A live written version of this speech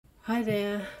Hi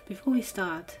there. Before we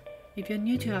start, if you're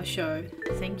new to our show,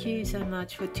 thank you so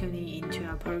much for tuning into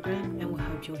our program and we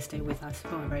hope you'll stay with us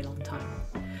for a very long time.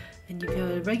 And if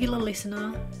you're a regular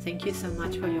listener, thank you so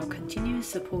much for your continuous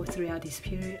support throughout this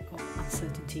period of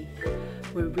uncertainty.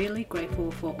 We're really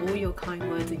grateful for all your kind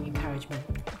words and encouragement.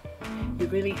 You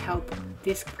really help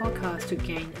this podcast to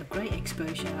gain a great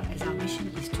exposure as our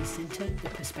mission is to center the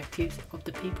perspectives of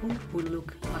the people who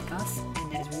look like us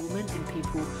and as women and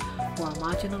people who are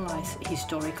marginalized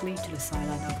historically to the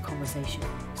sideline of conversation.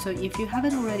 So if you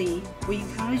haven't already, we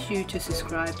encourage you to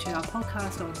subscribe to our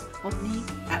podcast on Omni,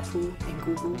 Apple and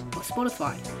Google or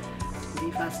Spotify.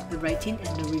 Leave us a rating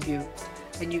and a review.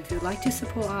 And if you'd like to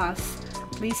support us,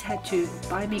 please head to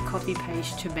Buy Me Coffee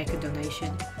page to make a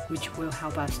donation, which will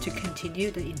help us to continue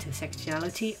the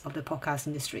intersectionality of the podcast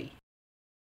industry.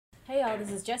 Hey y'all, this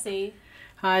is Jessie.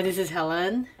 Hi, this is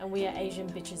Helen. And we are Asian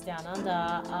Bitches Down Under.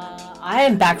 I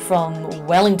am back from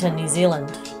Wellington, New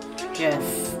Zealand.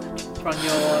 Yes, from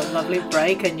your lovely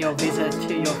break and your visit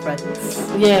to your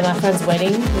friends. Yeah, my friend's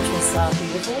wedding, which was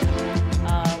beautiful.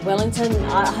 Wellington,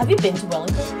 have you been to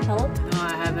Wellington, Helen? No,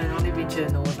 I haven't. Only been to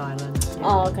North Island. Yeah.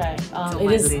 Oh, okay.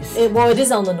 It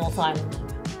is on the North Island.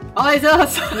 Oh, it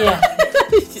does? Yeah.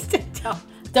 Just didn't tell.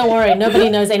 Don't worry, nobody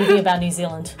knows anything about New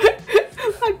Zealand.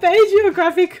 I base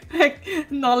geographic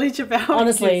knowledge about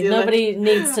Honestly, New Zealand. Nobody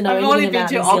needs to know anything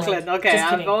about New Zealand. I've only been to Auckland. Okay, Just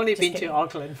kidding. I've only Just been kidding. to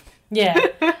Auckland. Yeah.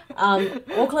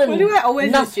 Auckland... Why do I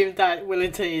always assume that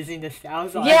Wellington is in the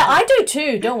south side? Yeah, I do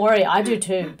too. Don't worry, I do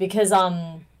too. Because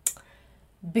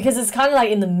it's kind of like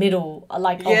in the middle, of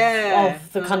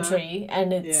the country,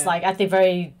 and it's like at the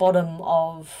very bottom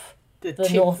of the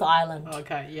North Island.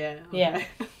 Okay, yeah. Okay.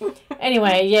 Yeah.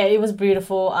 Anyway, yeah, it was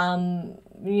beautiful.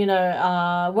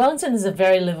 Wellington is a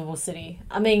very livable city.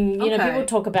 I mean, people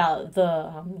talk about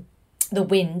the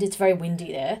wind. It's very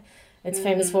windy there. It's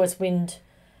famous for its wind,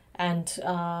 and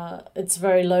it's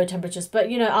very low temperatures.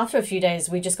 But after a few days,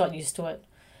 we just got used to it,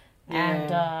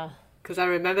 and. Because I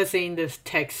remember seeing this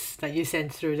text that you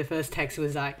sent through. The first text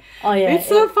was like, "Oh yeah, it's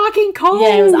so fucking cold."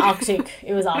 Yeah, it was Arctic.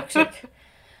 It was Arctic.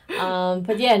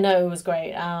 But yeah, no, it was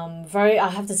great. I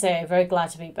have to say, very glad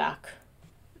to be back.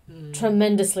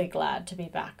 Tremendously glad to be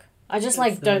back. I just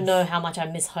don't know how much I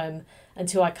miss home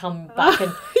until I come back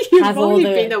and have all the... You've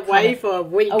only been away for a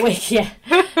week. A week, yeah.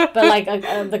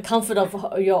 But the comfort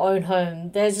of your own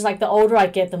home. There's just the older I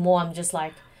get, the more I'm just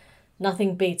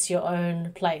nothing beats your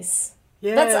own place.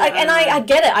 Yeah. I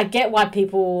get it. I get why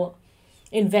people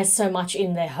invest so much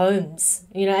in their homes.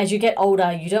 As you get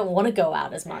older, you don't want to go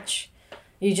out as much.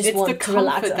 You just want to relax at home.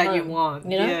 It's the comfort that you want.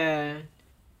 Yeah.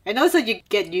 And also you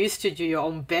get used to do your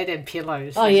own bed and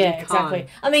pillows. Oh, yeah, exactly.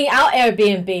 I mean, our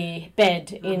Airbnb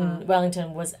bed in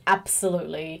Wellington was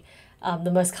absolutely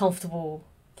the most comfortable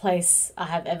place I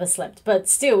have ever slept. But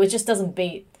still, it just doesn't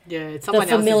beat the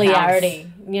familiarity,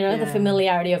 the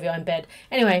familiarity of your own bed.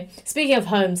 Anyway, speaking of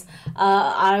homes,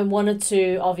 I wanted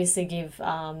to obviously give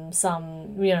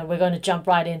some, we're going to jump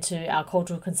right into our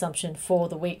cultural consumption for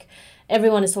the week.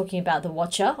 Everyone is talking about The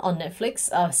Watcher on Netflix,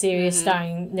 a series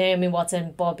starring Naomi Watts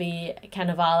and Bobby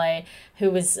Cannavale,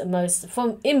 who is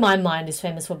in my mind, is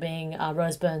famous for being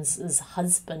Rose Byrne's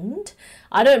husband.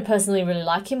 I don't personally really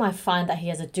like him. I find that he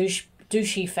has a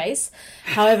douchey face.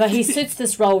 However, he suits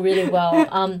this role really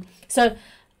well.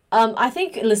 I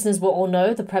think listeners will all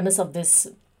know the premise of this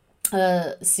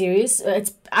series.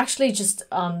 It's actually just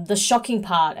the shocking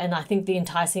part, and I think the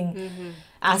enticing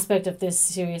aspect of this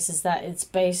series is that it's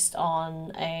based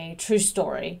on a true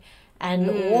story. And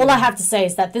all I have to say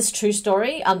is that this true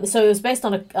story, so it was based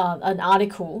on an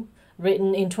article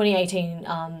written in 2018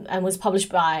 and was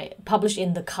published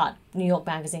in The Cut, New York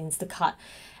Magazine's The Cut.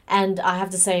 And I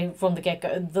have to say from the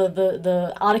get-go,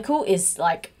 the article is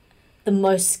the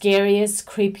most scariest,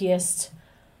 creepiest,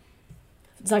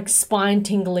 it's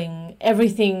spine-tingling,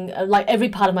 everything, every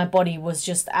part of my body was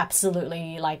just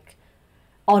absolutely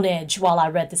on edge while I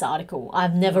read this article.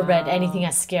 I've never read anything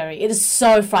as scary. It is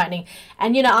so frightening.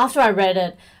 And, after I read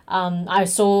it, I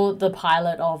saw the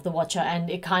pilot of The Watcher and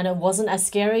it kind of wasn't as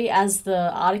scary as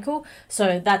the article.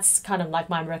 So that's kind of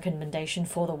my recommendation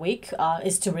for the week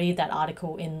is to read that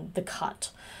article in The Cut.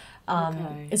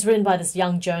 It's written by this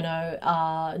young journo.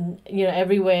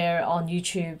 Everywhere on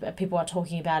YouTube, people are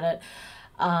talking about it.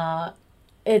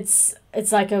 It's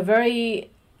a very...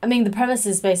 I mean, the premise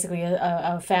is basically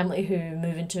a family who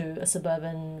move into a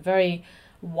suburban, very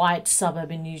white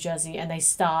suburb in New Jersey, and they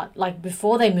start,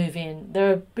 before they move in,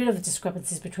 there are a bit of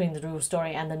discrepancies between the real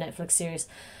story and the Netflix series.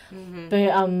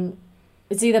 But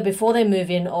it's either before they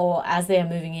move in or as they are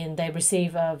moving in, they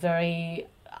receive a very,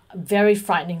 very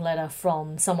frightening letter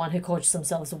from someone who calls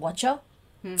themselves a watcher,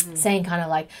 saying kind of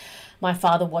my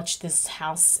father watched this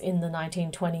house in the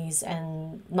 1920s,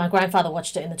 and my grandfather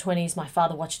watched it in the 20s, my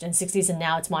father watched it in the 60s, and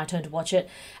now it's my turn to watch it.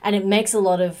 And it makes a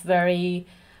lot of very,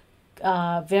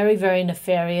 very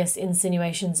nefarious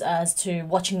insinuations as to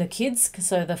watching the kids.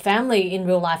 So the family in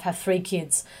real life have 3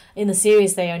 kids. In the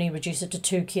series, they only reduce it to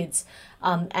 2 kids.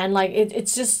 And like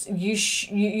it's just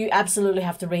you absolutely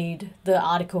have to read the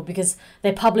article, because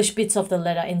they publish bits of the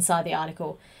letter inside the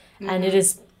article, and it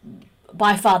is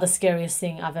by far the scariest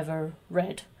thing I've ever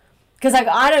read. Because like,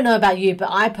 I don't know about you, but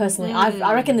I personally,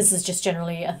 I reckon this is just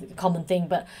generally a common thing,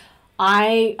 but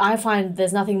I find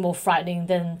there's nothing more frightening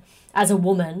than, as a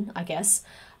woman, I guess,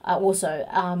 also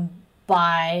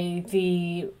by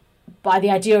the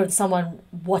idea of someone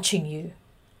watching you.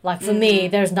 Like for me,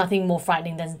 there's nothing more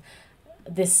frightening than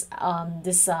this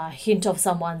hint of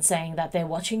someone saying that they're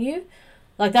watching you.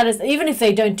 Like that is, even if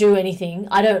they don't do anything,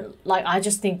 I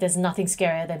just think there's nothing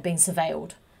scarier than being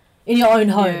surveilled in your own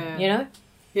home, you know?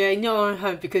 Yeah, in your own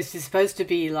home, because it's supposed to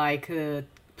be like a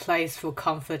place for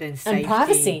comfort and safety. And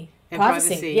privacy.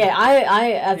 Privacy. Yeah,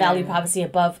 I value privacy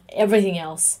above everything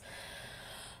else.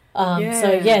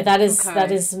 So yeah, that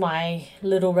is my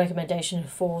little recommendation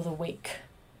for the week.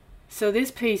 So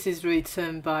this piece is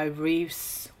written by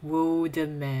Reeves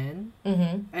Wilderman,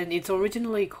 and it's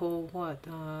originally called what?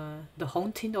 The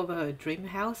Haunting of a Dream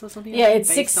House or something. Yeah, like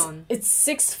it's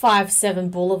 657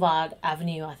 Boulevard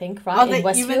Avenue, I think, right? Oh, in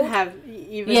Westfield. Even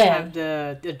have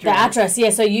the address. The address, yeah.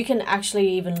 So you can actually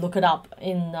even look it up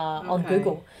on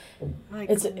Google.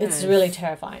 It's really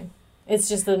terrifying. It's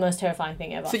just the most terrifying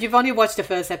thing ever. So you've only watched the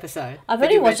first episode? I've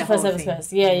only watched the first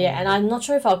episode. Yeah, and I'm not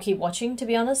sure if I'll keep watching, to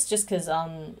be honest, just because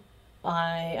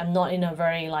I am not in a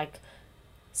very like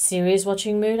serious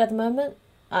watching mood at the moment.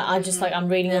 I just like, I'm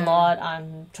reading a lot.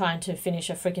 I'm trying to finish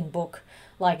a freaking book.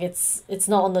 Like it's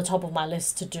not on the top of my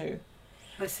list to do.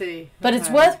 I see. But it's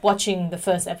worth watching the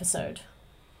first episode.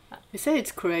 You say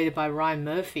it's created by Ryan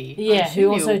Murphy. Yeah,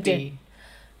 who also did.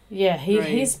 Yeah,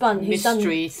 he's done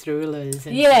mystery thrillers.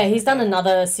 And he's done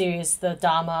another series, the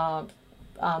Dharma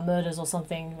Murders or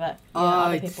something, that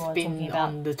other people are talking about.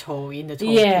 On the talk the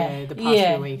past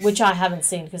few weeks, which I haven't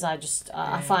seen because I just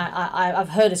I've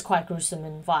heard it's quite gruesome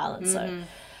and violent, so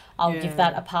I'll give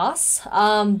that a pass.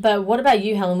 But what about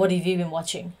you, Helen? What have you been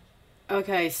watching?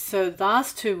 Okay, so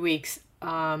last 2 weeks,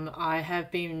 I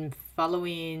have been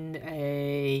following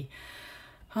a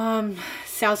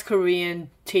South Korean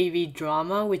TV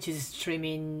drama which is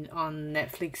streaming on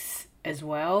Netflix as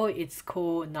well. It's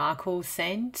called Narco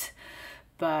Saint,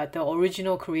 but the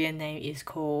original Korean name is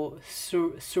called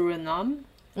Suriname.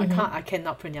 I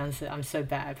cannot pronounce it. I'm so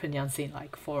bad at pronouncing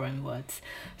like foreign words.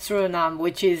 Suriname,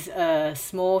 which is a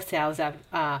small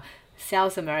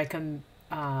South American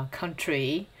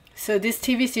country. So this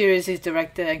TV series is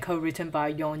directed and co-written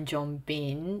by Yeon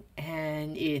Jong-bin,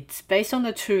 and it's based on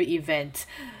a true event.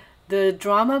 The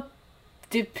drama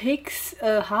depicts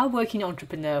a hard-working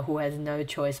entrepreneur who has no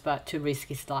choice but to risk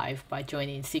his life by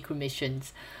joining secret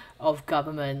missions of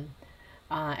government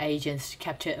agents to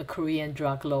capture a Korean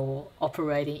drug lord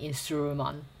operating in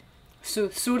Suriname.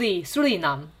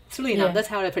 Suriname. Yeah. That's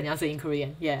how I pronounce it in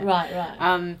Korean. Yeah.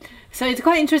 Right. So it's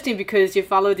quite interesting because you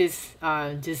follow this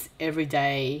just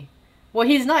everyday. Well,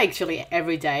 he's not actually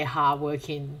everyday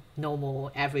hardworking,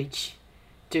 normal, average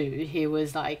dude. He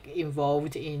was like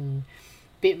involved in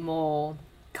a bit more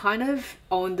kind of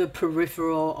on the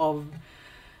peripheral of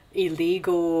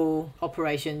illegal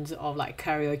operations of like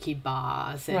karaoke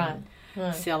bars and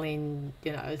selling,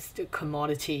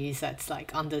 commodities that's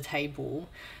like under the table.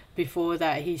 Before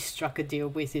that, he struck a deal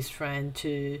with his friend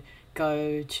to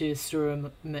go to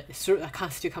Suriname. I still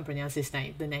can't pronounce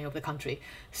the name of the country.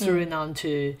 Suriname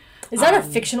to... Is that a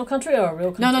fictional country or a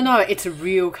real country? No, it's a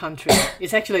real country.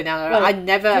 It's actually... I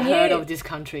never heard of this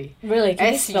country. Really?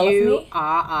 Can you spell it for me?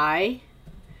 SURI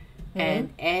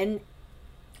and N...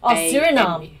 Oh,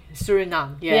 Suriname.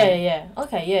 Suriname, Yeah.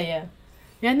 Okay, yeah.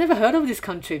 Yeah, I never heard of this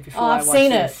country before. I've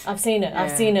seen it. I've seen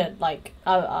it. Like,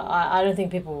 I don't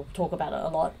think people talk about it a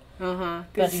lot.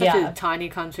 It's such a tiny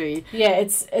country. Yeah,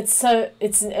 it's so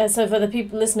for the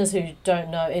listeners who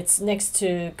don't know, it's next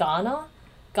to Guyana,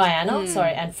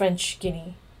 and French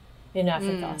Guinea, in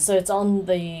Africa. So it's on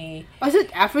the. Oh, is it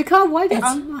Africa? Why?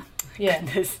 Yeah.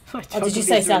 Goodness, did you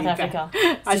say South Africa?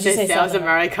 I said South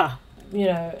America.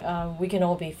 We can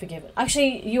all be forgiven.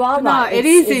 Actually, you are right. No, it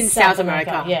is in South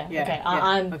America. Yeah.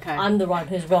 Okay. I'm the one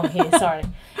who's wrong here. Sorry.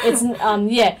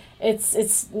 It's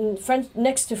it's French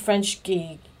next to French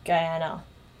Guyana.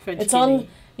 It's Guinea. On.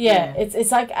 Yeah.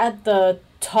 It's like at the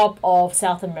top of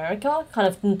South America, kind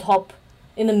of top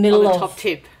in the middle of top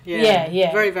tip. Yeah.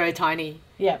 Very very tiny.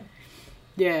 Yeah.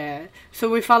 Yeah. So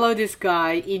we follow this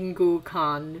guy, Ingu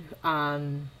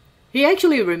Khan. He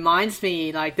actually reminds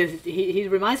me like this. He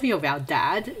reminds me of our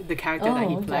dad, the character that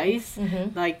he plays.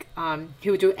 Like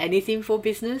he would do anything for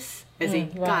business, as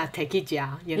in take it,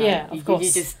 yeah. You know, Yeah, of course.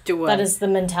 You just do it. That is the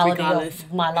mentality regardless.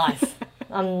 of my life.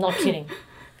 I'm not kidding.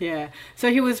 Yeah. So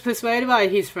he was persuaded by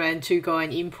his friend to go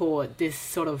and import this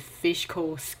sort of fish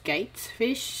called skate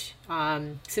fish,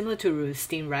 similar to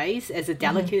stingrays, as a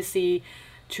delicacy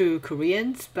to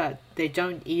Koreans, but they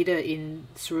don't eat it in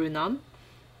Suriname.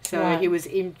 So he was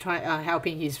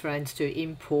helping his friends to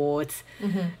import,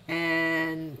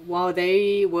 and while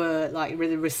they were like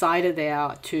really resided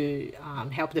there to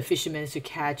help the fishermen to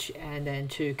catch and then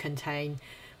to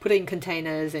put it in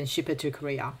containers and ship it to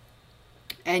Korea.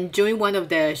 And during one of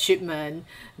the shipment,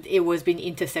 it was being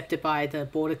intercepted by the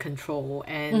border control,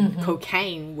 and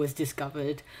cocaine was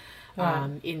discovered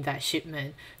in that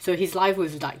shipment. So his life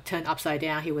was like turned upside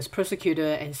down. He was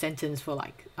prosecuted and sentenced for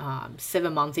like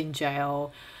 7 months in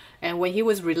jail. And when he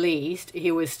was released,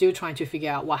 he was still trying to figure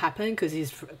out what happened because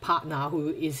his partner, who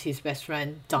is his best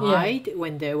friend, died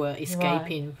when they were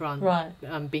escaping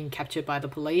from being captured by the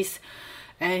police.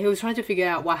 And he was trying to figure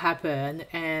out what happened.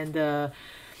 And the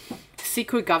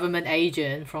secret government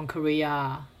agent from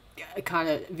Korea kind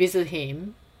of visited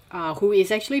him, who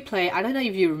is actually I don't know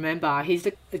if you remember, he's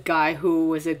the guy who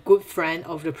was a good friend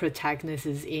of the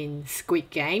protagonists in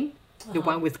Squid Game. The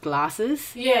one with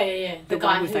glasses. Yeah. The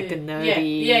guy one with like the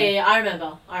nerdy. Yeah. I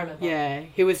remember. Yeah,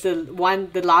 he was the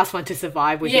last one to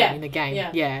survive with him in the game.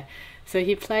 Yeah. So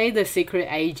he played the secret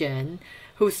agent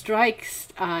who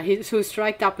striked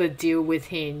up a deal with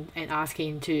him and asked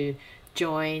him to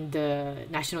join the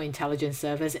National Intelligence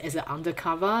Service as an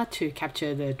undercover to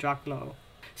capture the drug lord.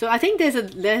 So I think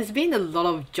there's been a lot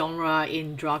of genre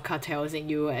in drug cartels in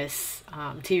US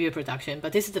TV production,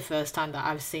 but this is the first time that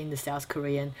I've seen the South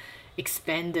Korean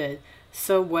expanded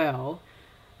so well.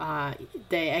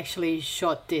 They actually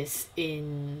shot this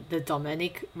in the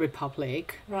Dominican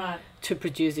Republic to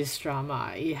produce this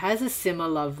drama. It has a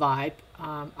similar vibe.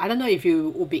 I don't know if you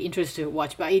would be interested to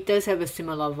watch, but it does have a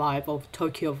similar vibe of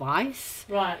Tokyo Vice.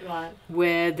 Right.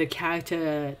 Where the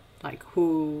character like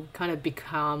who kind of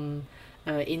become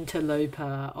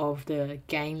interloper of the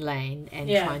gangland and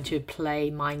trying to play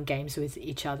mind games with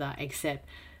each other, except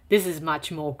this is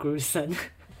much more gruesome.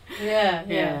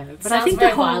 Yeah. But sounds I think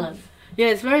very violent. Yeah,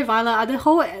 it's very violent.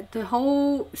 The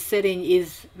whole setting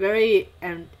is very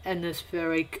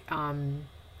atmospheric.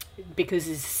 Because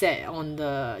it's set on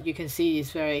you can see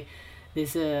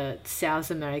there's a South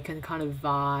American kind of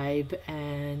vibe,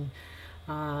 and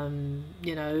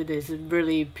there's a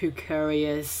really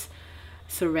precarious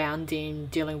surrounding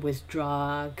dealing with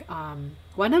drug.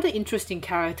 One of the interesting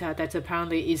character that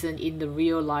apparently isn't in the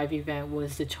real life event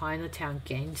was the Chinatown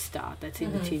gangster that's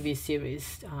in the TV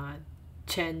series,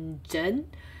 Chen Zhen,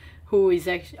 who is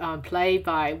actually played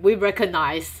by, we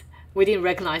didn't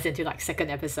recognize until like second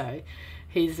episode.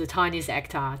 He's a Chinese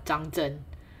actor, Zhang Zhen.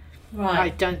 Right. I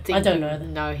don't think you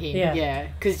know him. Yeah,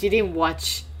 because you didn't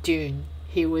watch Dune.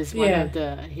 He was one of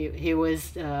the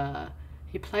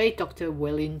he played Dr.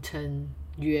 Wellington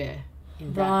Yue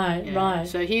in that. Right.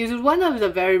 So he's one of the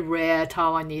very rare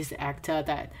Taiwanese actor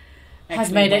that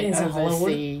has made it into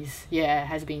Hollywood. Yeah,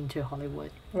 has been to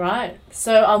Hollywood. Right.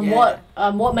 So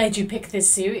what made you pick this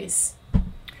series?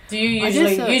 Do you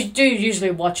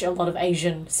usually watch a lot of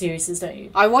Asian series, don't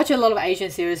you? I watch a lot of Asian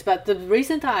series, but the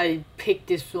reason that I picked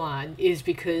this one is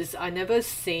because I never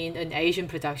seen an Asian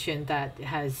production that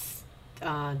has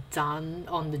done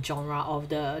on the genre of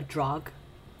the drug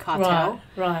cartel.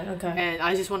 Right, okay. And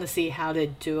I just want to see how they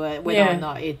do it, whether or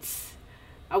not it's,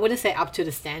 I wouldn't say up to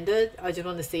the standard. I just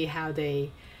want to see how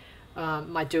they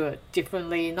might do it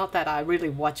differently. Not that I really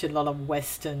watch a lot of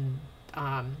Western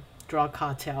drug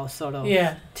cartel sort of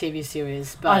TV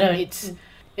series, but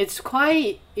it's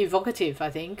quite evocative, I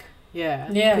think. Yeah.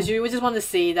 Because you just want to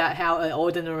see that how an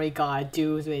ordinary guy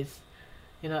deals with,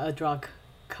 a drug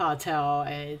cartel,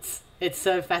 and it's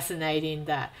so fascinating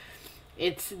that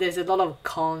there's a lot of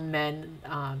con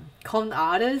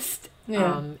artist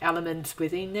elements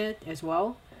within it as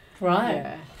well. Right.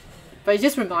 Yeah. But it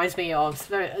just reminds me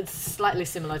of, it's slightly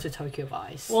similar to Tokyo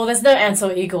Vice. Well, there's no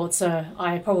Ansel Elgort, so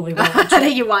I probably won't watch it. I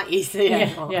think you won't either.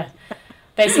 Yeah.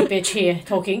 Basic bitch here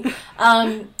talking.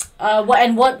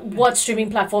 What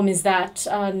streaming platform is that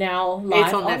now live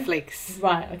It's on Netflix.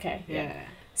 Right, okay. Yeah.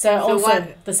 So also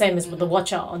the same as with The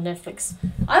Watcher on Netflix.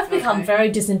 I've become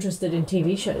very disinterested in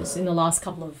TV shows in the last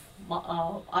couple of,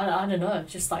 I don't know,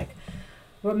 just like,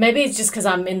 maybe it's just because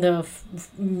I'm in the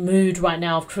mood right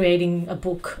now of creating a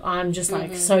book. I'm just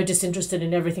like so disinterested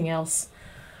in everything else.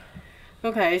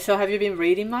 Okay, so have you been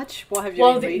reading much? What have you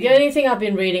Well, been the reading? only thing I've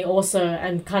been reading also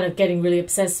and kind of getting really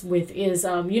obsessed with is,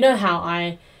 you know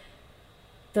how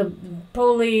the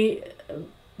probably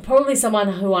probably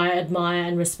someone who I admire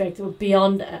and respect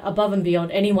beyond above and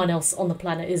beyond anyone else on the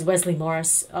planet is Wesley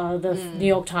Morris, the New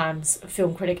York Times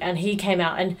film critic, and he came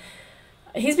out and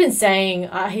he's been saying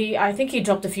I think he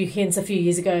dropped a few hints a few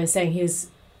years ago saying he's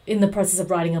in the process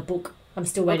of writing a book. I'm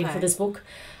still waiting for this book.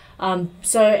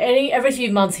 So every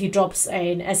few months he drops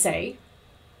an essay.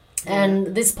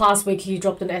 And this past week he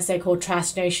dropped an essay called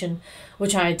Trash Nation,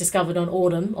 which I discovered on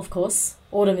Autumn, of course.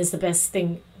 Autumn is the best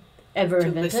thing ever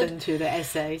invented. Listen to the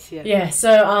essays, yeah. Yeah,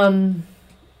 so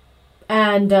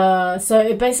so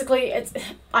it basically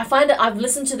I find that I've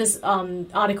listened to this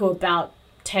article about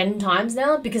 10 times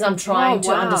now because I'm trying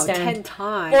to understand. 10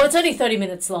 times. Well, it's only 30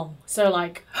 minutes long. So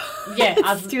like yeah,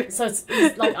 I've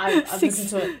listened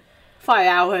to it 5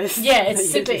 hours. Yeah, it's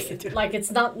super, like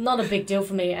it's not a big deal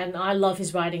for me, and I love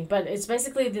his writing, but it's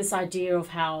basically this idea of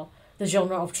how the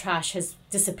genre of trash has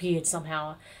disappeared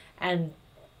somehow, and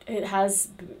it has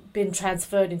been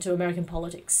transferred into American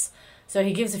politics. So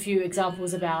he gives a few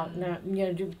examples about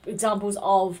examples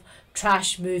of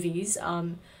trash movies.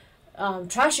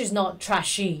 Trash is not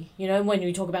trashy. When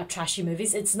you talk about trashy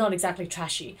movies, it's not exactly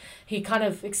trashy. He kind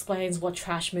of explains what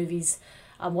trash movies.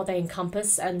 What they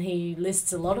encompass, and he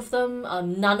lists a lot of them.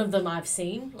 None of them I've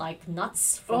seen, like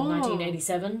Nuts from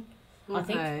 1987, I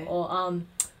think, or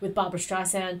with Barbara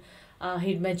Streisand.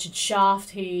 He'd mentioned Shaft.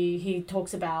 He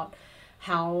talks about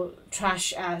how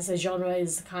trash as a genre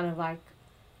is kind of like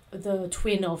the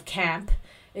twin of camp.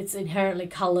 It's inherently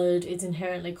coloured, it's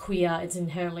inherently queer, it's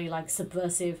inherently like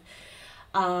subversive.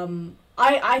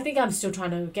 I think I'm still trying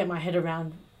to get my head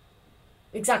around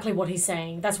exactly what he's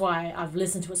saying. That's why I've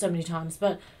listened to it so many times.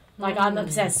 But like I'm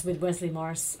obsessed with Wesley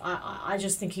Morris. I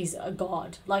just think he's a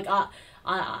god. Like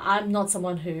I'm not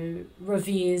someone who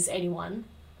reveres anyone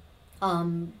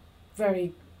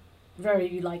very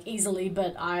very like easily,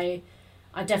 but I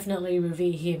definitely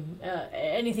revere him.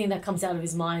 Anything that comes out of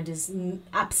his mind is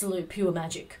absolute pure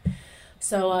magic.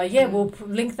 So we'll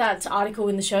link that article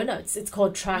in the show notes. It's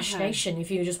called Trash Nation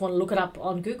if you just want to look it up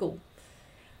on Google.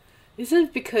 Is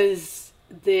it because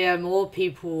there are more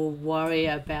people worry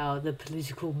about the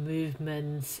political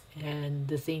movements and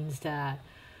the things that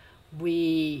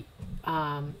we,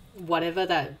 whatever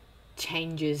that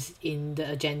changes in the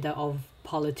agenda of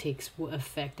politics will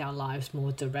affect our lives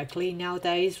more directly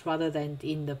nowadays, rather than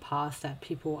in the past that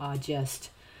people are just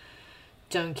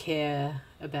don't care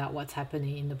about what's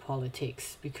happening in the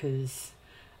politics? Because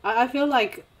I feel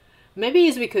like maybe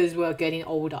it's because we're getting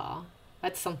older.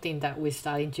 That's something that we're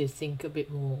starting to think a bit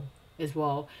more as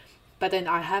well. But then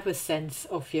I have a sense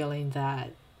of feeling that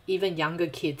even younger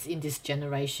kids in this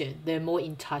generation, they're more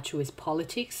in touch with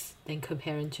politics than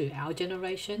comparing to our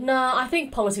generation. No, I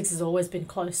think politics has always been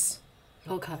close.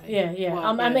 Okay. Yeah.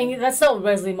 Well, I mean, that's not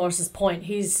Wesley Morris's point.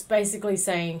 He's basically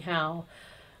saying how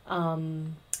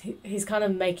he's kind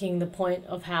of making the point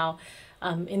of how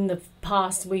in the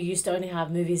past we used to only have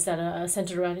movies that are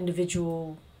centered around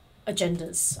individual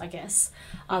agendas, I guess.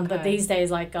 But these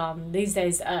days,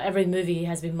 every movie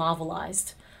has been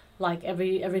Marvelized. Like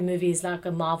every movie is like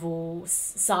a Marvel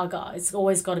saga. It's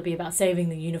always got to be about saving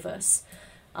the universe.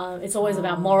 It's always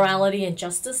about morality and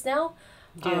justice now.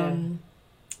 Yeah.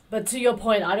 But to your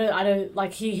point, I don't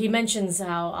like he mentions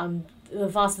how the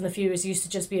Fast and the Furious used to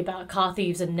just be about car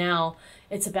thieves, and now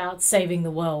it's about saving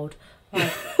the world.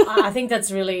 Like I think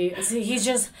that's really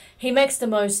he makes the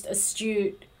most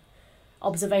astute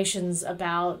observations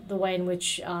about the way in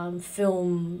which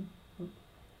film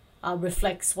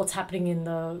reflects what's happening in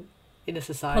the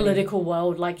society, political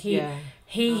world. Like he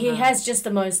has just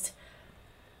the most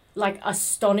like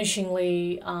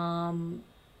astonishingly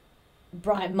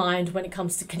bright mind when it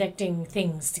comes to connecting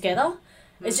things together.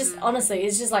 It's just honestly,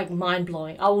 it's just like mind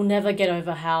blowing. I will never get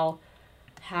over how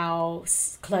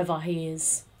clever he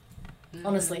is.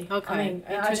 Honestly, okay. I mean,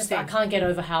 I can't get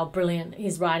over how brilliant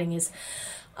his writing is.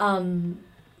 And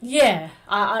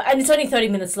it's only 30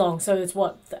 minutes long, so it's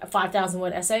what 5,000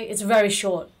 word essay. It's very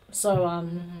short, so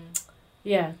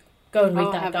go and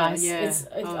read that, guys. It's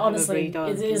honestly it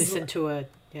is. Listen to it.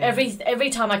 Yeah. Every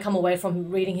time I come away from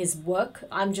reading his work,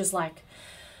 I'm just like,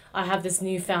 I have this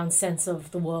newfound sense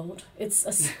of the world.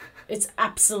 It's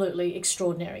absolutely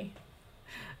extraordinary.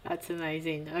 That's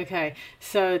amazing. Okay,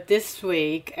 so this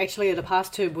week, actually the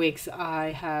past 2 weeks,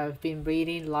 I have been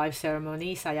reading Life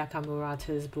Ceremony, Sayaka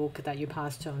Murata's book that you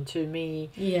passed on to me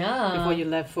before you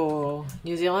left for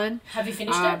New Zealand. Have you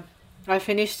finished it? I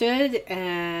finished it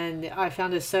and I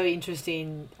found it so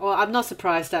interesting. Well, I'm not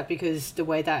surprised that because the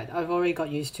way that I've already got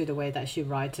used to the way that she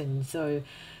writes, and so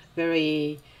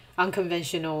very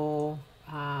unconventional,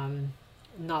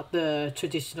 not the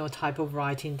traditional type of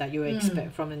writing that you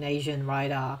expect from an Asian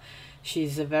writer.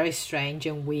 She's a very strange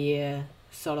and weird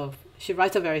sort of, she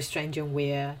writes a very strange and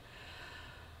weird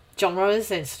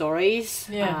genres and stories.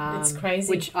 Yeah, it's crazy.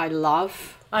 Which I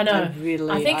love. I know.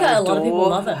 I think a lot of people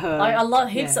love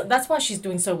it. That's why she's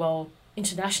doing so well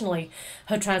internationally.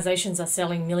 Her translations are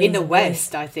selling millions in the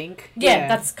West, I think. Yeah,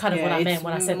 that's kind of what I meant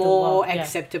when I said more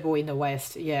acceptable in the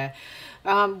West. Yeah.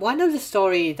 One of the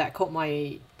story that caught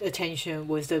my attention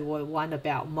was the one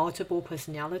about multiple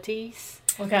personalities.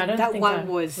 Okay, I don't think I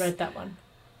read that one.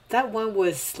 That one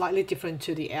was slightly different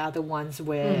to the other ones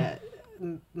where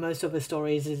most of the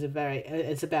stories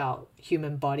it's about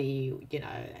human body, you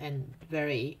know, and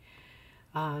very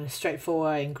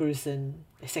straightforward and gruesome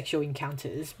sexual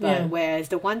encounters. But whereas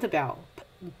the one about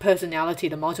personality,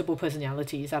 the multiple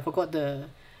personalities, I forgot the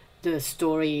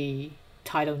story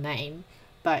title name,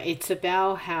 but it's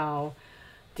about how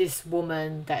this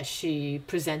woman that she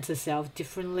presents herself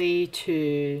differently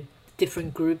to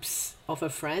different groups of her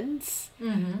friends,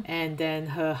 and then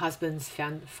her husband's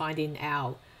finding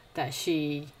out that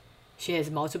she has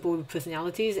multiple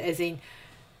personalities, as in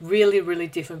really, really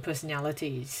different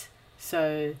personalities.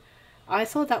 So I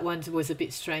thought that one was a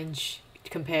bit strange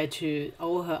compared to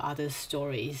all her other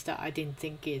stories, that I didn't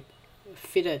think it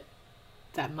fitted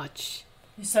that much.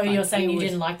 So you're saying you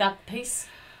didn't like that piece?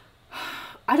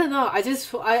 I don't know. I just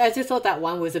thought that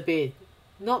one was a bit,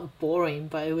 not boring,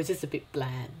 but it was just a bit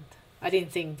bland. I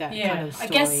didn't think that kind of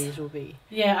stories will be.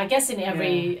 Yeah, I guess in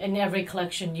every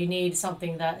collection you need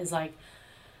something that is like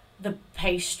the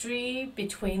pastry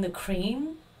between the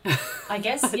cream. I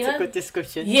guess that's a good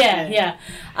description. Yeah.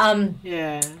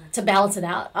 To balance it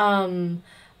out.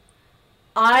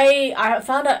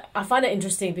 I find it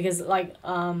interesting because like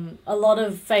a lot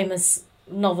of famous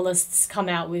novelists come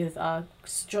out with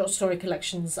short story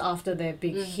collections after their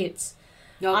big hits.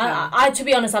 Okay. I to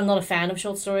be honest, I'm not a fan of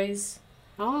short stories.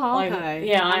 Oh,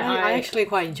 okay. I actually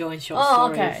quite enjoy short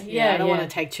stories. Okay. I don't want to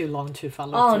take too long to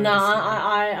follow. Oh no,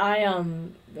 I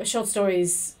short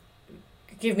stories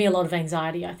give me a lot of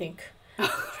anxiety, I think.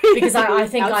 Because I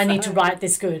think I need to write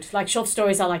this good. Like short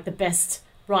stories are like the best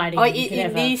writing you can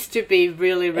ever. It needs to be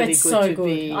really, really it's good so to good.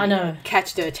 be I know.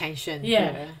 Catch the attention.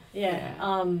 Yeah.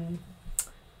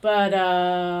 But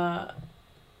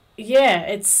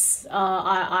it's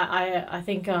I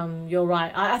think you're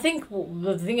right. I think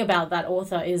the thing about that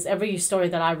author is every story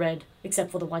that I read,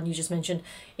 except for the one you just mentioned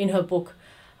in her book,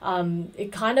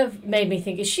 it kind of made me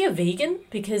think, is she a vegan?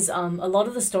 Because a lot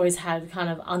of the stories had kind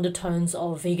of undertones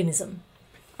of veganism.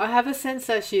 I have a sense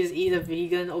that she's either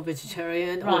vegan or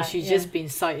vegetarian, or she's just been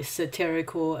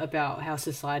satirical about how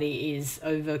society is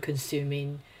over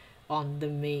consuming on the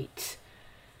meat.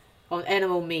 On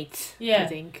animal meat, I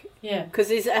think. Yeah.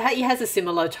 Because it has a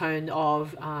similar tone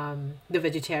of The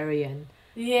Vegetarian.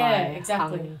 Yeah,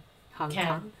 exactly. Hung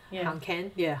Ken.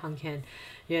 Yeah,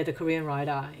 the Korean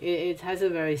writer. It has a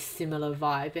very similar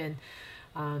vibe, and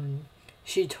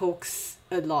she talks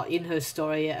a lot in her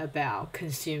story about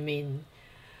consuming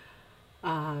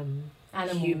human.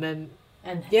 Animal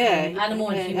and human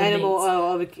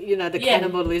meats. The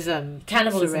cannibalism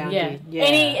surrounding. Yeah.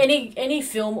 Any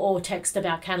film or text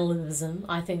about cannibalism,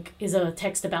 I think, is a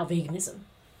text about veganism.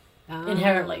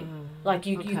 Inherently, like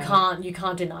you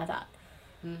can't deny that.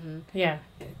 Yeah,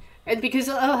 and because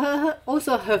her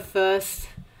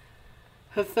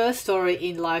first story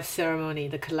in Life Ceremony,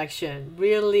 the collection,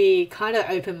 really kind of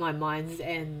opened my mind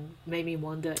and made me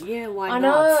wonder, why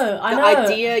not? I know.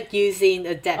 The idea using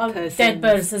a dead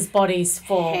person's bodies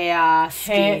for hair,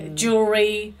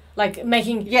 jewelry, like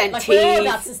making... Yeah, and like we're all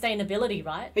about sustainability,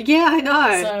 right? Yeah, I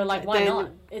know. So, like, why not?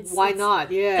 Why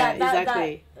not? Yeah,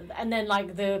 exactly. And then,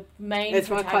 like, the main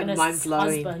protagonist's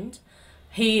husband...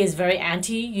 He is very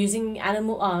anti using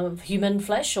human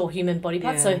flesh or human body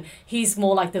parts. So he's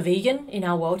more like the vegan in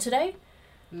our world today,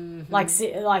 like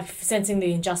sensing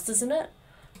the injustice in it,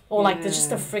 or like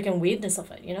just the freaking weirdness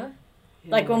of it. You know,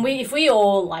 like if we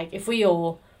all,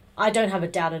 I don't have a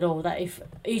doubt at all that if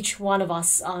each one of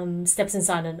us steps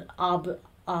inside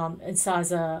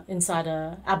inside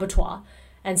a abattoir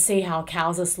and see how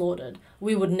cows are slaughtered,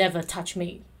 we would never touch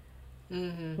meat.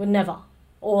 Would never.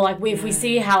 Or like if we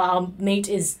see how our meat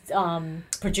is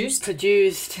produced,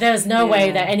 there's no way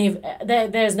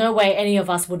that there's no way any of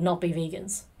us would not be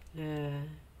vegans. Yeah.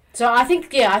 So I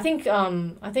think I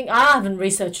haven't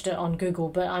researched it on Google,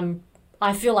 but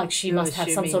I feel like she must have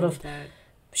some sort of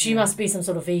must be some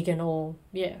sort of vegan or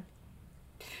Yeah,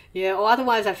 or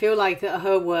otherwise I feel like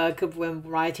her work when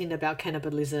writing about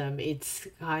cannibalism, it's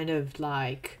kind of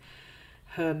like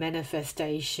her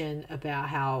manifestation about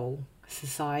how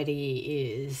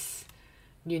society is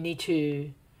you need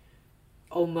to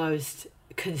almost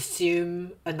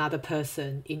consume another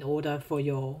person in order for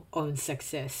your own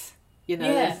success.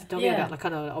 It's talking about like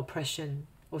kind of oppression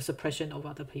or suppression of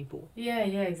other people. Yeah,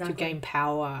 exactly. To gain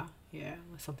power,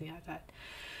 or something like that.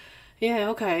 Yeah,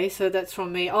 okay, so that's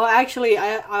from me. Oh, actually,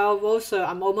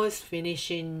 I'm almost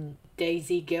finishing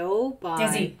Daisy Girl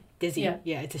by... Desi,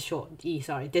 it's a short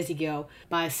sorry. Desi Girl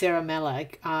by Sarah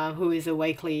Malik, who is a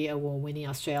Wakely Award-winning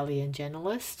Australian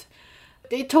journalist.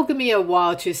 It took me a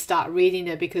while to start reading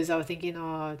it because I was thinking,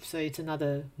 so it's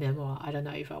another memoir. I don't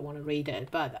know if I want to read it.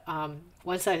 But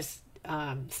once I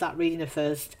start reading the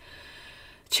first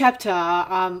chapter,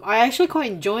 I actually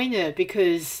quite enjoying it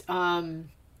because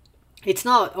it's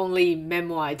not only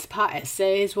memoir, it's part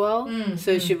essay as well.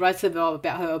 So she writes about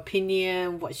her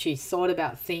opinion, what she thought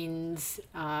about things,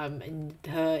 and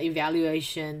her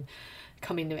evaluation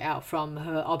coming out from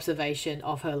her observation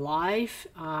of her life.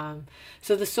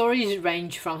 So the stories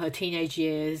range from her teenage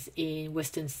years in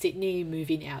Western Sydney,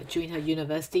 moving out during her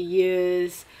university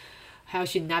years, how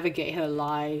she navigated her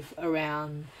life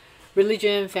around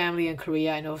religion, family and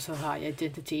career, and also her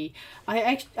identity.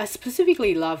 I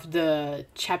specifically love the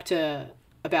chapter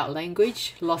about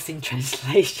language, lost in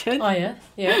translation. Oh yeah.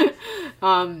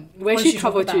 Where she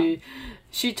traveled to...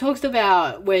 She talks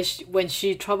about when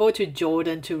she traveled to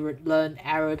Jordan to learn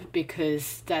Arab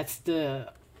because that's the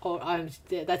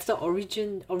original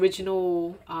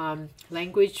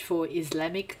language for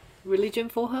Islamic religion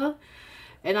for her.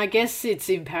 And I guess it's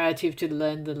imperative to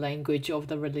learn the language of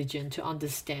the religion to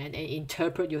understand and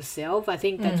interpret yourself. I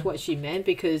think that's what she meant,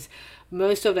 because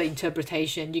most of the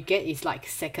interpretation you get is like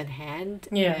secondhand.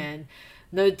 Yeah. And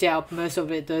no doubt most of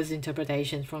those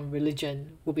interpretations from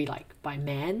religion will be like by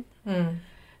man.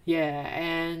 Yeah,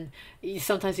 and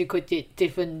sometimes you could get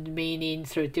different meaning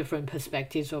through different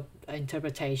perspectives of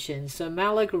interpretation. So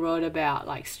Malik wrote about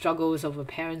like struggles of her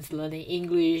parents learning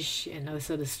English and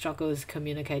also the struggles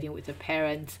communicating with the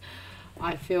parents.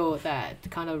 I feel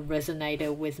that kind of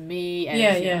resonated with me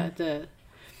and the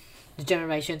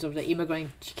generations of the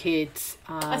immigrant kids.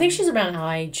 I think she's around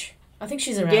our age. I think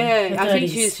she's around I her 30s.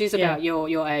 think she's about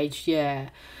your age,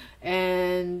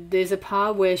 And there's a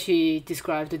part where she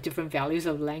describes the different values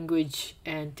of language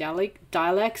and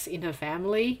dialects in her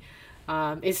family.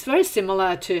 It's very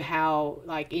similar to how,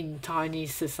 like, in Taiwanese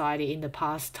society in the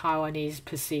past, Taiwanese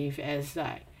perceived as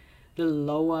like the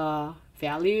lower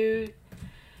value.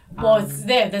 Well, it's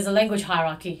there's a language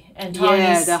hierarchy, and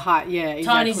Taiwanese, exactly.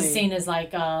 Taiwanese is seen as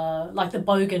like the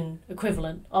Bogan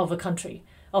equivalent of a country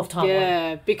of Taiwan.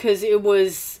 Yeah, because it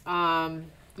was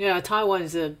Taiwan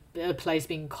is a place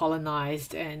being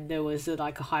colonized, and there was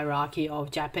like a hierarchy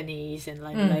of Japanese and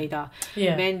later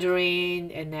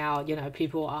Mandarin, and now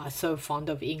people are so fond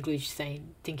of English,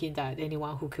 thinking that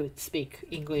anyone who could speak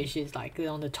English is like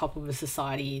on the top of the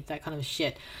society, that kind of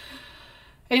shit.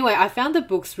 Anyway, I found the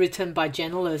books written by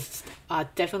journalists are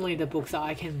definitely the books that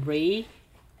I can read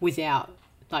without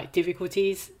like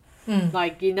difficulties.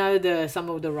 Like some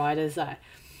of the writers that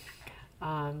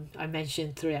I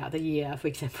mentioned throughout the year, for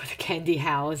example, The Candy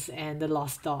House and The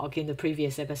Lost Dog in the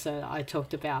previous episode I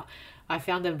talked about. I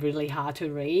found them really hard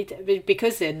to read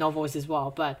because they're novels as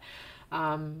well, but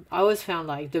I always found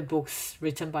like the books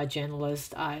written by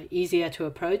journalists are easier to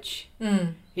approach.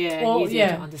 Easier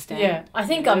to understand. Yeah, I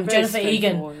think Jennifer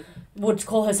Egan would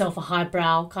call herself a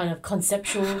highbrow kind of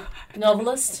conceptual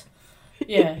novelist.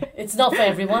 Yeah, it's not for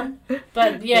everyone,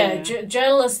 but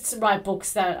journalists write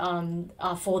books that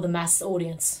are for the mass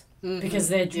audience because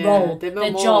their job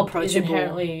is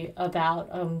inherently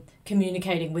about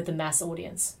communicating with the mass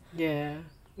audience. Yeah,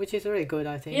 which is really good,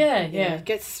 I think. Yeah. It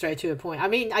gets straight to the point. I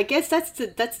mean, I guess that's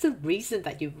the reason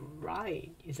that you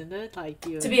write, isn't it? Like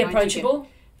to be approachable.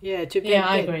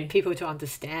 I agree. People to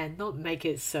understand, not make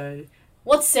it so.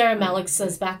 What's Sarah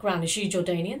Malik's background? Is she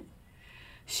Jordanian?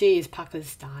 She is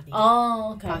Pakistani.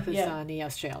 Oh, okay. Pakistani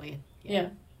Australian. Yeah.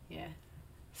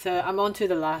 So I'm on to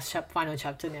the final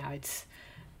chapter now. It's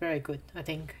very good, I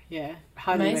think. Yeah,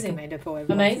 highly recommend it for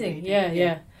everyone. Amazing.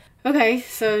 Yeah. Okay,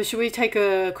 so should we take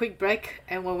a quick break?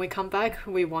 And when we come back,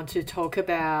 we want to talk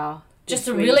about just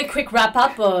a really quick wrap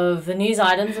up of the news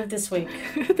items of this week.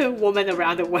 The women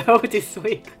around the world this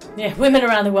week. Yeah, women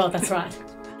around the world. That's right.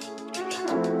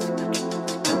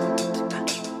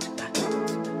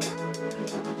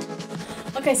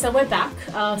 Okay, so we're back.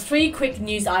 3 quick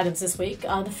news items this week.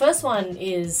 The first one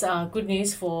is good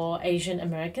news for Asian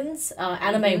Americans.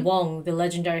 Anna May Wong, the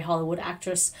legendary Hollywood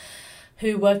actress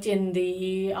who worked in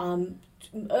the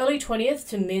early 20th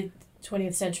to mid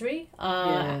 20th century.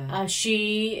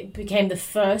 She became the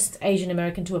first Asian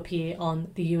American to appear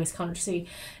on the US currency.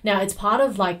 Now, it's part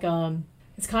of like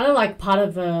it's kind of like part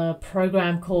of a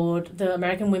program called the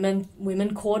American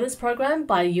Women Quarters program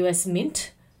by US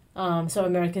Mint. So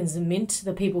Americans mint,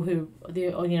 the people who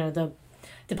the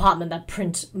department that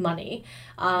print money.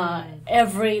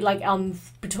 Every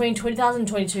between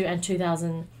 2022 and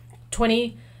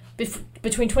 2020,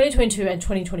 between 2022 and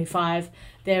 2025,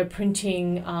 they're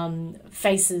printing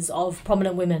faces of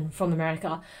prominent women from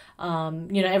America,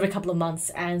 every couple of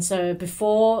months. And so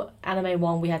before Anna May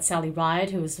Wong, we had Sally Ride,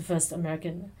 who was the first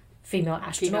American female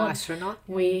astronaut.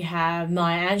 We have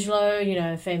Maya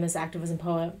Angelou, famous activist and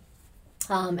poet.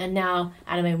 And now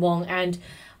Anna May Wong. And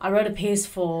I wrote a piece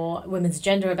for Women's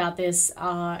Agenda about this.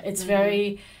 It's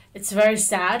very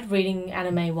sad reading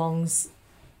Anna May Wong's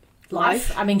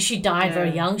life. I mean, she died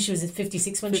very young. She was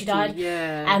 56 when she died.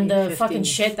 Yeah, and the 50s. Fucking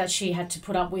shit that she had to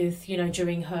put up with,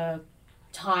 during her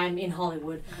time in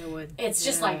Hollywood. It's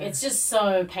just it's just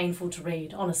so painful to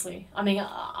read, honestly. I mean,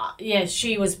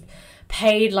 she was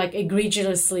paid like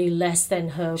egregiously less than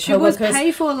her She was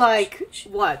paid for like,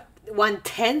 what?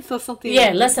 1/10 or something.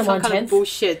 Yeah, less than 1/10. Kind of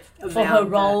bullshit for her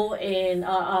role in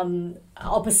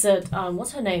opposite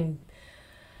what's her name?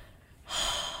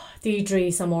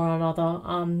 Deidre some or another.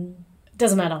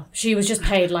 Doesn't matter. She was just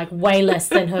paid like way less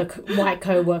than her white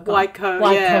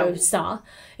co-star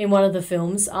in one of the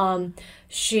films.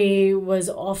 She was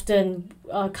often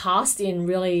cast in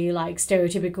really like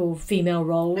stereotypical female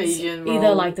roles,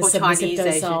 either like the submissive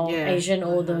docile Asian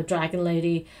or the dragon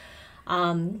lady.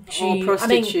 Or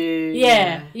prostitute.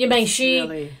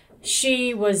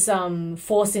 She was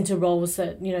forced into roles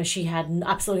that she had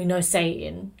absolutely no say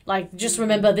in. Like, just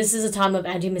remember, this is a time of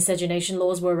anti-miscegenation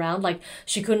laws were around. Like,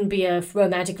 she couldn't be a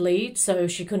romantic lead, so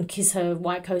she couldn't kiss her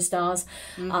white co-stars.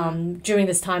 During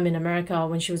this time in America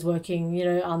when she was working,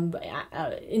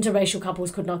 interracial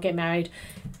couples could not get married.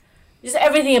 Just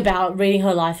everything about reading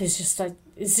her life is just like,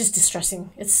 it's just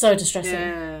distressing. It's so distressing.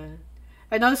 Yeah.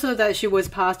 And also that she was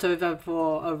passed over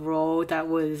for a role that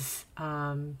was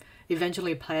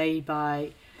eventually played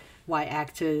by white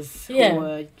actors who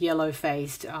were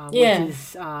yellow-faced, which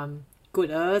is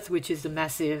Good Earth, which is a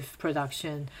massive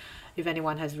production. If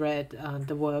anyone has read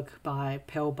the work by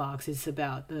Pearl Barks, it's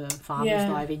about the farmer's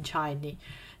life in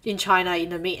China in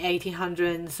the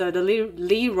mid-1800s. So the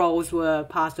lead roles were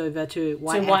passed over to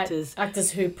white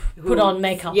actors who put on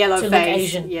makeup to look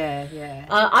Asian.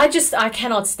 I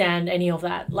cannot stand any of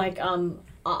that. Like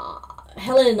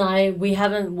Helen and I, we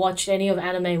haven't watched any of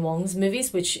Anna May Wong's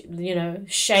movies, which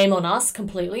shame on us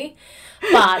completely.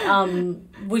 But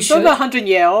we should. It's over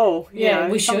 100-year-old. Yeah,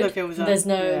 we should. There's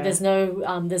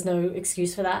no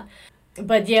excuse for that.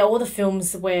 But all the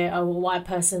films where a white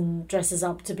person dresses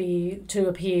up to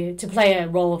play a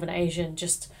role of an Asian,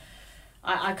 just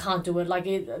I can't do it. Like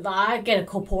I get a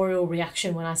corporeal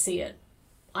reaction when I see it.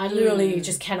 I literally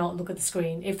just cannot look at the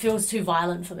screen. It feels too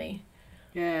violent for me.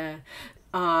 Yeah.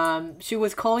 She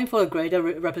was calling for a greater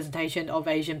representation of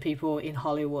Asian people in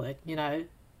Hollywood.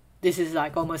 This is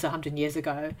like almost 100 years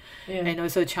ago, and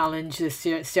also challenged the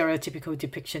stereotypical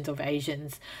depictions of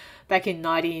Asians. Back in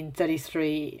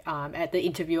 1933, at the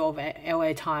interview of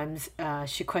LA Times,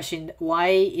 she questioned why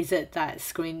is it that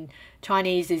screen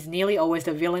Chinese is nearly always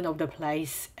the villain of the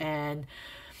place, and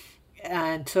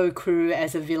so cruel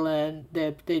as a villain.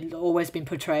 They've always been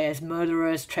portrayed as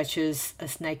murderers, treacherous, a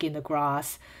snake in the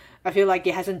grass. I feel like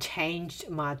it hasn't changed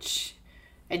much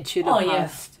into the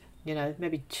past.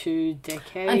 Maybe 2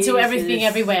 decades. Until everything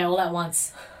everywhere all at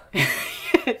once.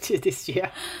 To this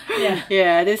year. Yeah.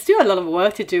 Yeah, there's still a lot of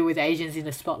work to do with Asians in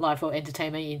the spotlight for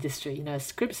entertainment industry.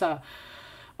 Scripts are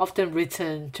often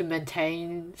written to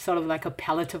maintain sort of like a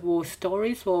palatable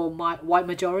stories for white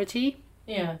majority.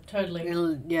 Yeah, totally.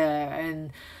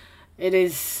 And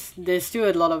there's still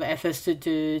a lot of efforts to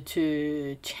do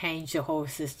to change the whole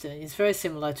system. It's very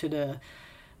similar to the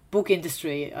book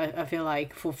industry. I feel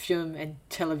like for film and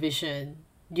television,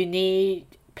 you need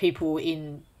people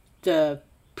in the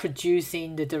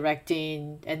producing, the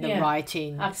directing, and the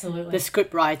writing, absolutely, the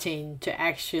script writing to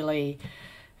actually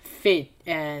fit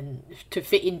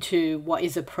into what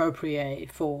is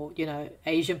appropriate for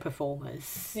Asian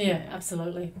performers. Yeah,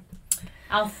 absolutely.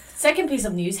 Our second piece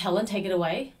of news, Helen, take it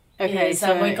away. Okay,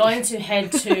 so we're going to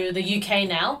head to the UK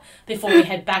now before we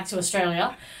head back to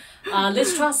Australia.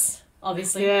 Liz Truss,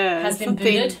 obviously, has been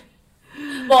booted.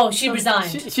 Well, she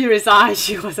resigned. She resigned.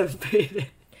 She wasn't booted.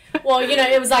 Well,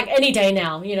 it was like any day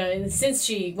now. Since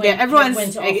she went to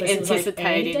office,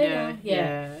 anticipating.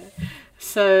 Yeah.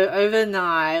 So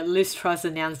overnight, Liz Truss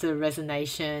announced her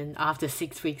resignation after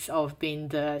 6 weeks of being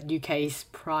the UK's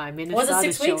Prime Minister. Was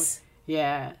it 6 weeks?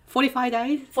 Yeah, 45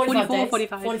 days? 45 44, days?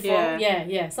 45. 44?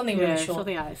 Yeah, something really short.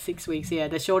 Something like 6 weeks. Yeah,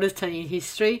 the shortest term in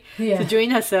history. Yeah. So during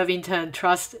her serving term,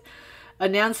 Trust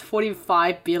announced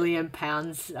 45 billion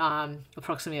pounds,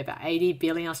 approximately about 80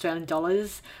 billion Australian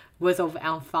dollars worth of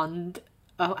unfunded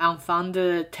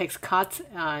tax cuts.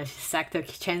 She sacked the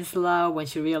chancellor when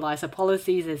she realized her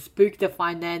policies had spooked the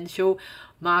financial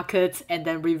markets, and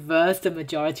then reversed the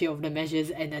majority of the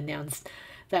measures and announced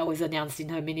in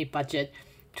her mini budget,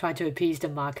 trying to appease the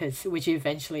markets, which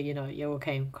eventually, it all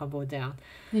came crumbled down.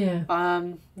 Yeah.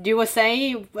 You were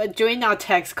saying during our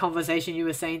text conversation, you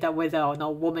were saying that whether or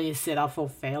not woman is set up for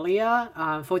failure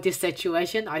for this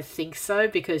situation. I think so,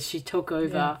 because she took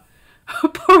over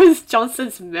Boris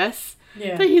Johnson's mess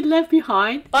that he left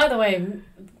behind. By the way,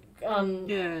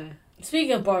 Yeah.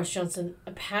 speaking of Boris Johnson,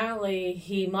 apparently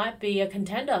he might be a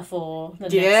contender for the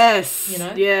Yes.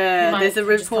 next, Yeah. There's a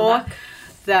just come report back.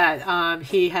 that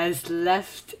he has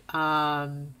left.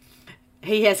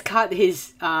 He has cut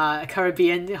his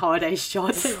Caribbean holiday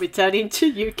short and returning to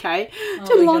UK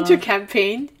to my launch a God.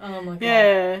 campaign. Oh my God.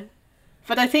 Yeah.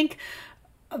 But I think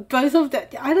both of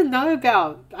that, I don't know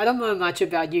much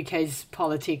about UK's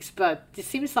politics, but it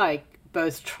seems like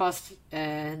both Truss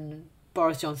and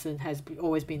Boris Johnson has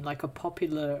always been like a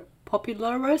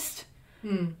popularist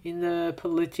in the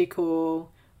political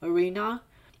arena.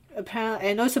 Apparently,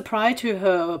 and also prior to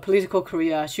her political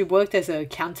career, she worked as an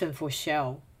accountant for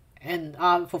Shell, and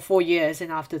for 4 years, and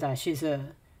after that, she's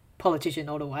a politician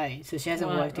all the way. So she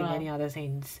hasn't worked in any other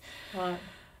things. Right.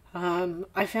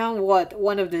 I found what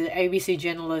one of the ABC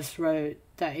journalists wrote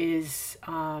that is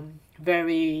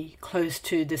very close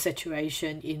to the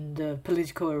situation in the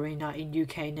political arena in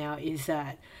UK now, is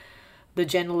that the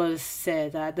journalist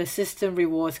said that the system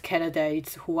rewards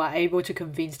candidates who are able to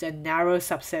convince a narrow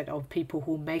subset of people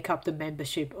who make up the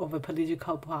membership of a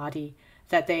political party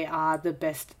that they are the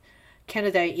best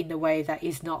candidate in a way that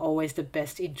is not always the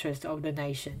best interest of the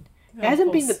nation. It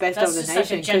hasn't been the best of the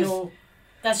nation.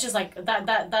 That's just like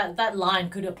that line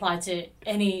could apply to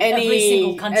every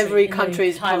single country. Every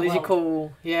country's political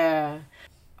world. Yeah.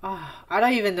 I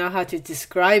don't even know how to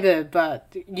describe it,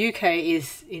 but UK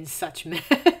is in such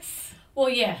mess. Well,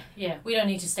 yeah, we don't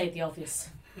need to state the obvious.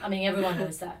 I mean, everyone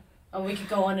knows that. And we could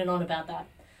go on and on about that.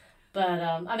 But,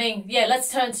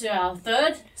 let's turn to our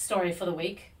third story for the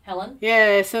week, Helen.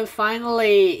 Yeah, so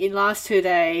finally, in last 2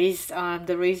 days,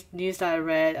 the news that I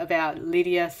read about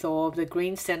Lydia Thorpe, the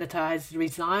Green senator, has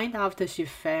resigned after she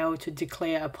failed to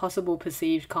declare a possible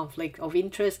perceived conflict of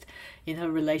interest in her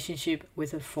relationship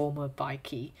with a former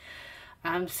bikie.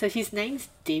 So his name's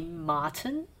Dim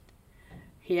Martin.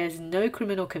 He has no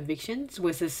criminal convictions,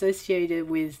 was associated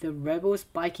with the Rebels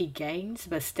bikie gangs,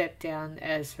 but stepped down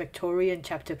as Victorian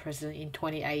chapter president in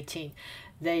 2018.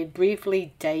 They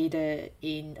briefly dated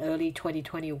in early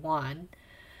 2021.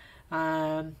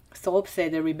 Thorpe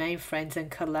said they remained friends and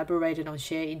collaborated on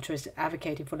shared interests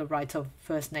advocating for the rights of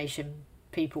First Nation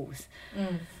peoples.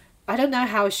 I don't know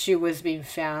how she was being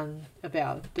found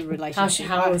about the relationship.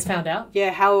 How it was found out?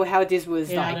 Yeah, how this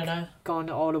was I don't know. gone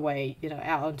all the way,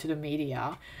 out onto the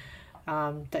media.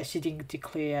 That she didn't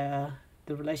declare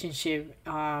the relationship.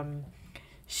 Thorpe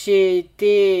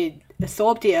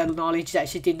did acknowledge that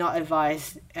she did not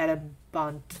advise Adam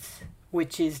Bunt,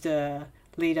 which is the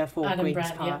leader for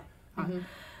Green's Party,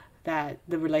 that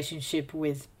the relationship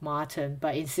with Martin,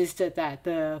 but insisted that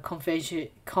the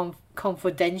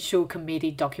confidential committee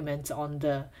documents on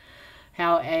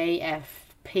how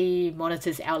AFP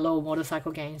monitors outlaw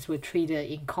motorcycle gangs were treated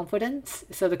in confidence.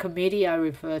 So the committee I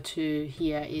refer to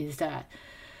here is that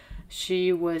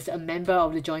she was a member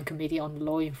of the Joint Committee on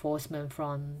Law Enforcement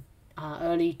from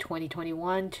early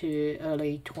 2021 to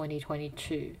early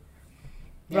 2022.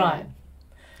 Yeah. Right.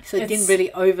 So it didn't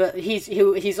really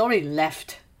he's already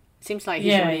left. Seems like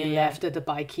he's already left at the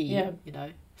bikie,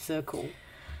 circle.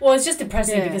 Well, it's just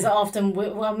depressing because often,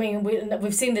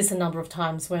 we've seen this a number of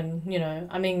times when,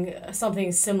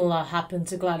 something similar happened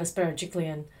to Gladys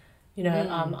Berejiklian,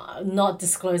 not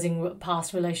disclosing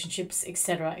past relationships,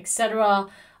 etc., etc.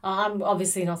 I'm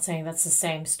obviously not saying that's the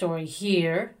same story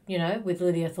here, with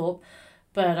Lydia Thorpe,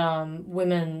 but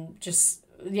women just,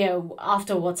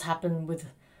 after what's happened with,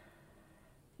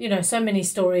 so many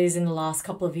stories in the last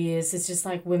couple of years, it's just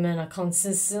like women are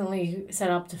consistently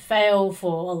set up to fail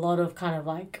for a lot of kind of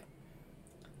like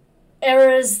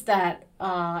errors that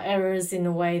are errors in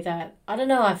a way that, I don't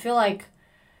know, I feel like,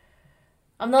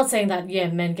 I'm not saying that,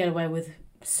 men get away with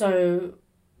so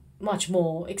much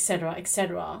more, etc.,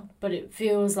 etc., but it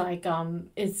feels like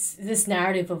it's this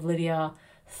narrative of Lydia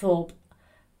Thorpe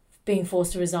being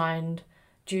forced to resign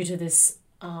due to this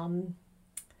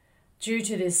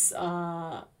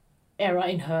error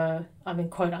in her,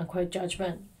 quote unquote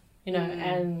judgment,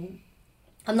 and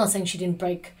I'm not saying she didn't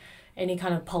break any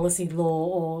kind of policy law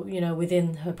or,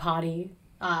 within her party.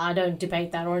 I don't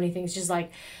debate that or anything. It's just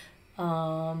like,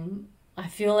 I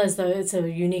feel as though it's a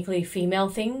uniquely female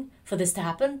thing for this to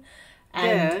happen.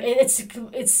 And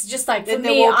it's just like, for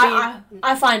me,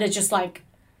 I find it just like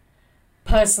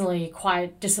personally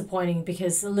quite disappointing,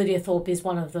 because Lydia Thorpe is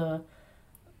one of the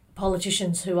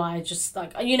politicians who I just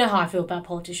like, how I feel about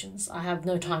politicians. I have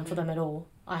no time for them at all.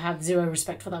 I have zero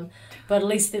respect for them. But at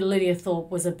least Lydia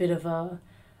Thorpe was a bit of a,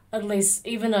 at least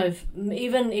even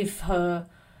if her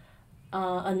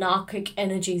anarchic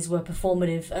energies were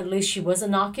performative, at least she was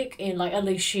anarchic in like, at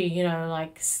least she,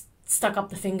 stuck up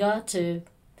the finger to,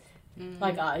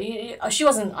 she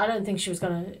wasn't, I don't think she was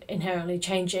going to inherently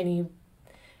change anything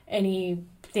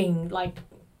like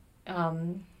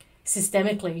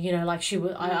systemically, like she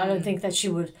would, I don't think that she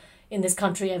would in this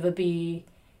country ever be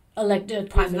elected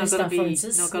prime minister, for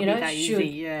instance. Not gonna be that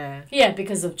easy,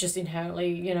 because of just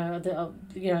inherently,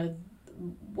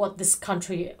 what this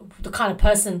country, the kind of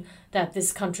person that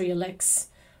this country elects,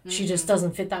 she just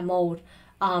doesn't fit that mold.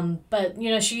 But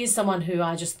she is someone who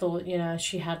I just thought,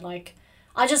 she had like,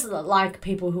 I just like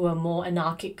people who are more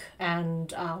anarchic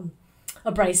and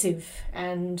abrasive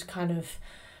and kind of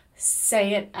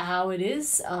say it how it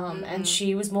is. And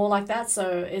she was more like that,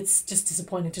 so it's just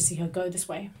disappointing to see her go this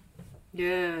way.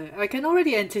 Yeah, I can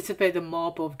already anticipate the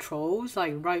mob of trolls,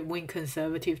 like right-wing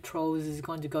conservative trolls, is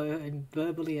going to go and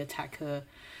verbally attack her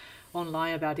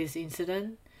online about this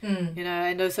incident.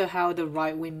 And also how the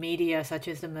right-wing media, such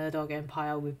as the Murdoch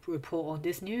Empire, will report on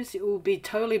this news. It will be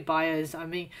totally biased. I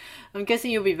mean, I'm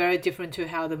guessing it will be very different to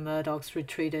how the Murdochs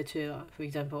retreated to, for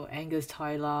example, Angus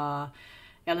Taylor,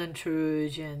 Ellen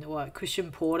Truge, and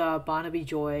Christian Porter, Barnaby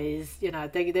Joyce.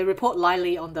 They report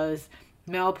lightly on those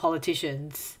male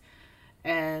politicians,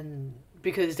 and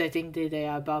because they think they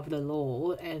are above the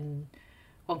law, and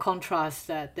on contrast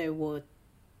that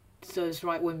those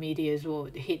right-wing medias will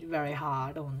hit very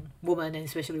hard on women, and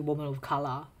especially women of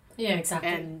colour. Yeah, exactly.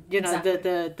 And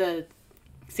the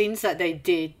things that they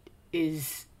did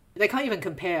is, they can't even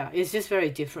compare. It's just very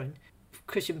different.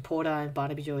 Christian Porter and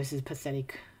Barnaby Joyce's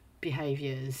pathetic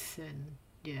behaviours, and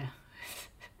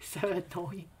so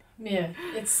annoying. Yeah,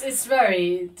 it's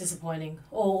very disappointing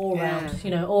all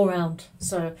round, all round.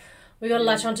 So we got to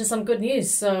latch on to some good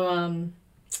news. So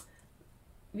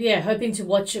hoping to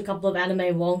watch a couple of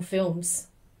anime Wong films,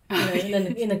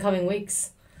 in the coming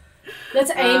weeks. Let's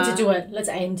aim to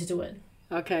do it.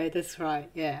 Okay, that's right.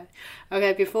 Yeah.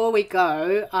 Okay, before we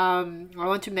go, I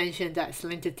want to mention that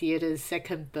Slinter Theatre's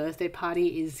second birthday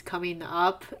party is coming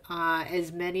up.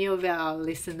 As many of our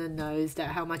listeners knows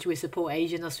that how much we support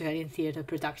Asian Australian theatre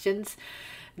productions.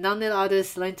 None other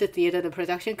Slinter Theatre, the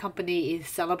production company, is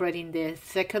celebrating their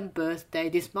second birthday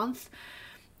this month.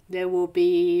 They will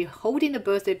be holding a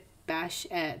birthday bash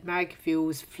at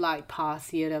Marrickville's Flight Path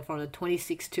Theatre from the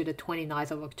 26th to the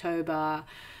 29th of October.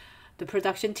 The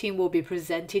production team will be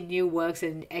presenting new works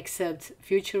and excerpts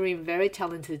featuring very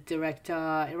talented director,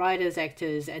 writers,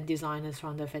 actors, and designers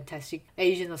from the fantastic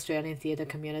Asian Australian theatre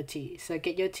community. So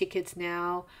get your tickets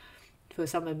now for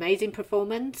some amazing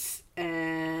performance,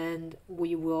 and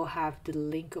we will have the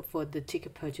link for the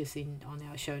ticket purchasing on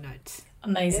our show notes.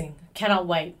 Amazing. Yeah. Cannot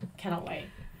wait.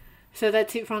 So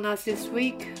that's it from us this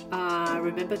week.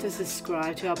 Remember to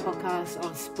subscribe to our podcast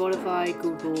on Spotify,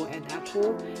 Google, and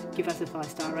Apple. Give us a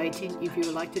 5-star rating. If you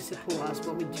would like to support us,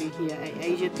 what we do here at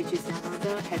Asia Bitches Down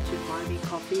Under, head to Buy Me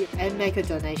Coffee and make a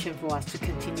donation for us to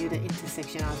continue the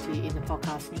intersectionality in the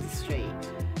podcast industry.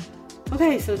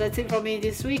 Okay, so that's it from me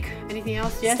this week. Anything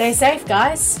else, Jess? Stay safe,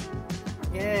 guys.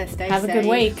 Yeah, stay safe. Have a good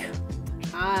week.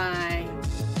 Bye.